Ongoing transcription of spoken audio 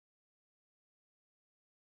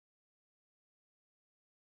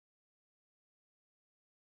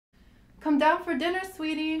Come down for dinner,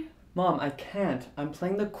 sweetie. Mom, I can't. I'm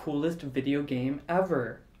playing the coolest video game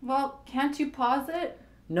ever. Well, can't you pause it?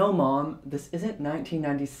 No, Mom, this isn't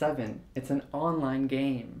 1997. It's an online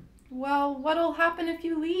game. Well, what'll happen if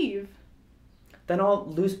you leave? Then I'll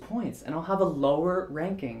lose points and I'll have a lower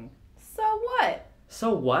ranking. So what?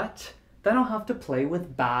 So what? Then I'll have to play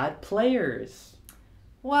with bad players.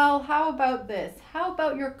 Well, how about this? How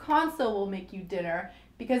about your console will make you dinner?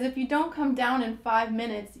 Because if you don't come down in 5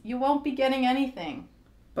 minutes, you won't be getting anything.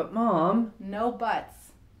 But Mom... No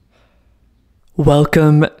buts.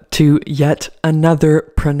 Welcome to yet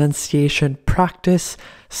another pronunciation practice,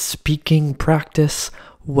 speaking practice,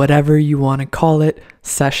 whatever you want to call it,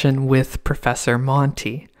 session with Professor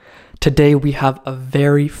Monty. Today we have a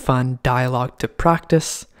very fun dialogue to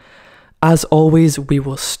practice. As always, we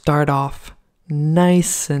will start off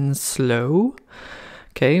nice and slow.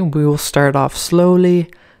 Okay, we will start off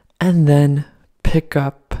slowly and then pick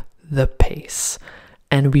up the pace.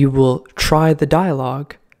 And we will try the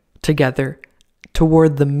dialogue together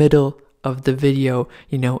toward the middle of the video,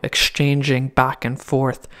 exchanging back and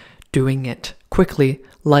forth, doing it quickly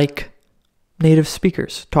like native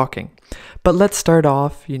speakers talking. But let's start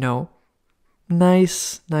off,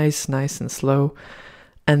 nice and slow,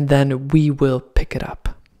 and then we will pick it up.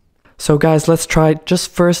 So guys, let's try.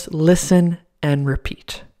 Just first listen and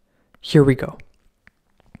repeat. Here we go.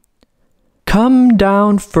 Come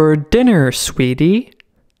down for dinner, sweetie.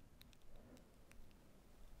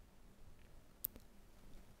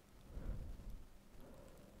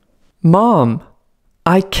 Mom,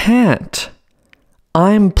 I can't.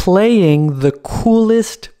 I'm playing the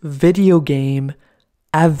coolest video game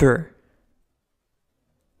ever.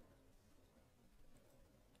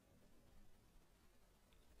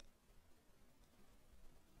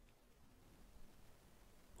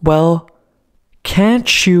 Well,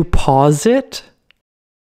 can't you pause it?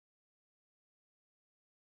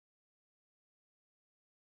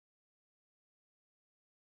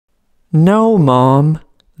 No, Mom.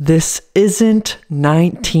 This isn't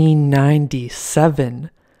 1997.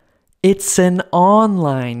 It's an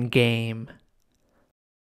online game.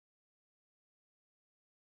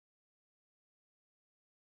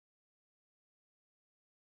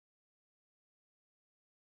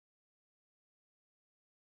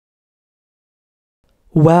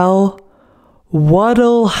 Well,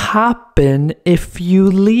 what'll happen if you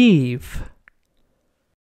leave?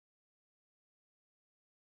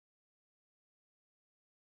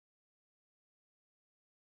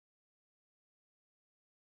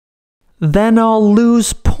 Then I'll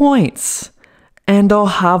lose points and I'll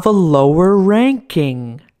have a lower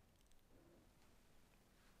ranking.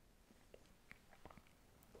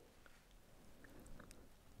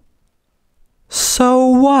 So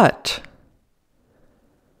what?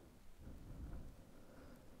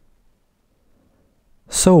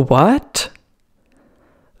 So what?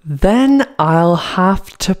 Then I'll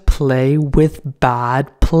have to play with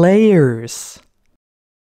bad players.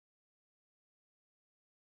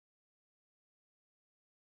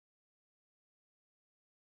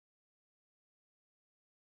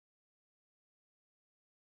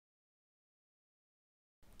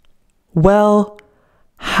 Well,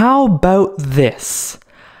 how about this?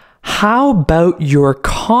 How about your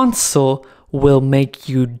console will make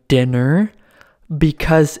you dinner?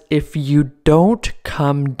 Because if you don't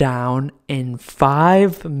come down in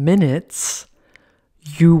 5 minutes,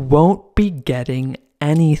 you won't be getting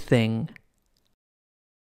anything.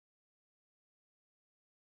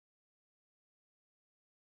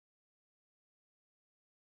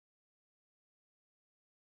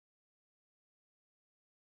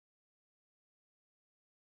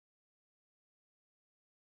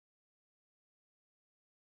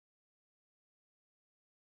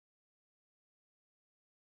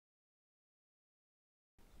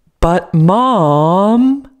 But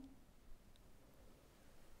Mom...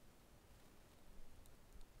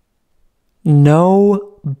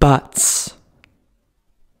 No buts.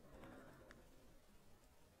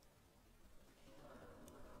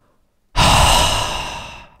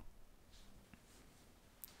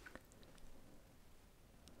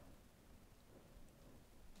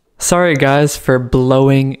 Sorry guys for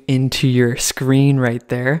blowing into your screen right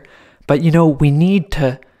there, but we need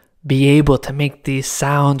to be able to make these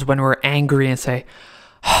sounds when we're angry and say,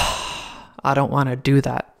 I don't want to do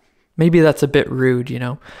that. Maybe that's a bit rude,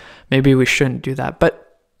 Maybe we shouldn't do that,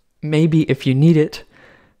 but maybe if you need it,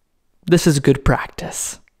 this is good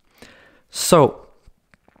practice. So,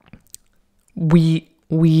 we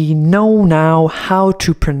know now how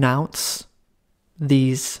to pronounce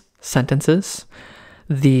these sentences,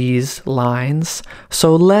 these lines.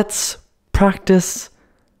 So let's practice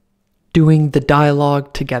doing the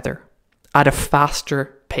dialogue together at a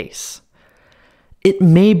faster pace. It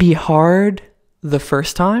may be hard the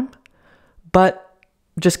first time, but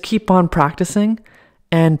just keep on practicing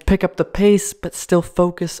and pick up the pace, but still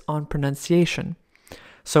focus on pronunciation.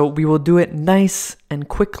 So we will do it nice and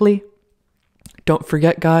quickly. Don't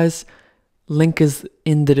forget, guys, link is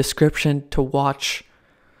in the description to watch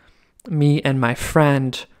me and my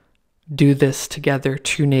friend do this together,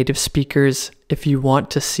 two native speakers, if you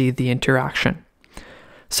want to see the interaction.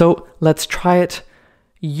 So let's try it.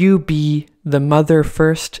 You be the mother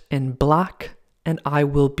first in black, and I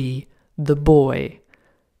will be the boy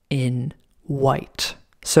in white.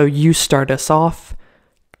 So you start us off.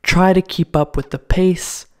 Try to keep up with the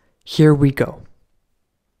pace. Here we go.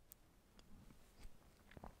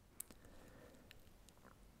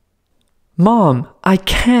 Mom, I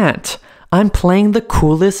can't. I'm playing the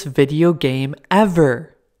coolest video game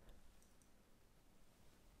ever.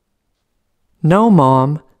 No,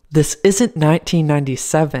 Mom, this isn't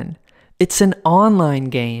 1997. It's an online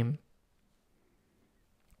game.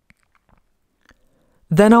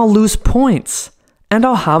 Then I'll lose points, and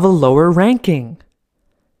I'll have a lower ranking.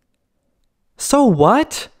 So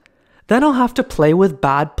what? Then I'll have to play with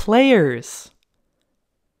bad players.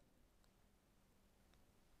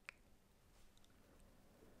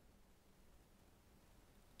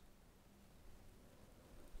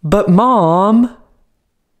 But Mom...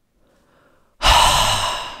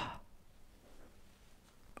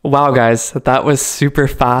 Wow, guys, that was super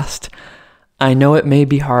fast. I know it may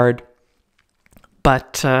be hard,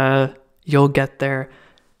 but you'll get there.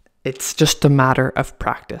 It's just a matter of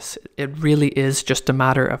practice. It really is just a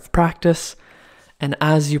matter of practice. And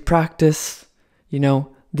as you practice,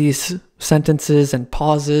 these sentences and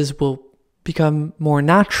pauses will become more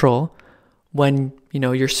natural when,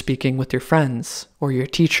 you're speaking with your friends or your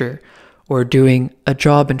teacher or doing a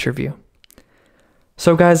job interview.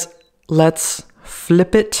 So guys, let's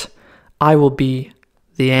flip it. I will be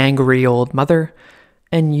the angry old mother,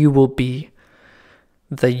 and you will be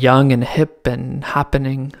the young and hip and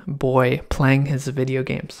happening boy playing his video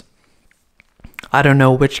games. I don't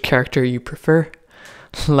know which character you prefer.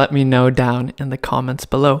 Let me know down in the comments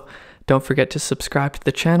below. Don't forget to subscribe to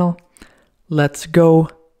the channel. Let's go,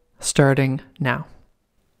 starting now.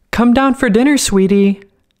 Come down for dinner, sweetie.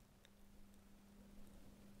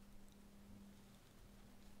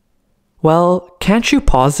 Well, can't you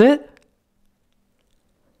pause it?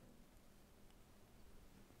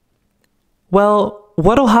 Well,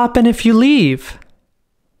 what'll happen if you leave?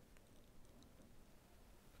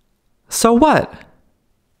 So what?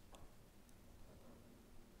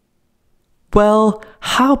 Well,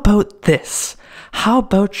 how about this? How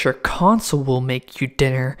about your console will make you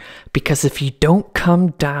dinner, because if you don't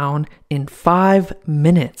come down in 5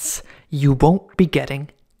 minutes, you won't be getting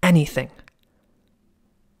anything.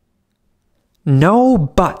 No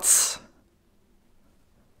buts.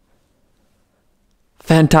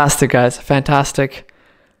 Fantastic, guys. Fantastic.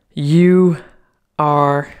 You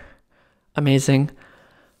are amazing.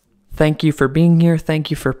 Thank you for being here.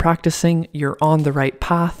 Thank you for practicing. You're on the right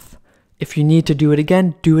path. If you need to do it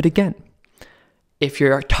again, do it again. If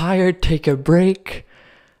you're tired, take a break.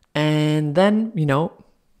 And then,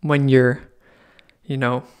 when you're,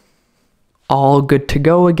 all good to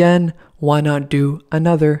go again, why not do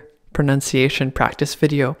another pronunciation practice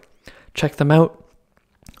video? Check them out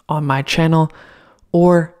on my channel,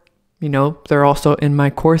 or they're also in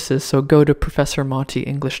my courses, so go to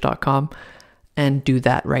professormontyenglish.com and do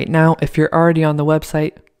that right now. If you're already on the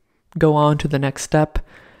website, go on to the next step.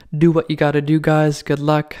 Do what you got to do, guys. Good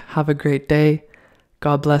luck. Have a great day.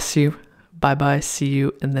 God bless you. Bye bye. See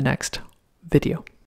you in the next video.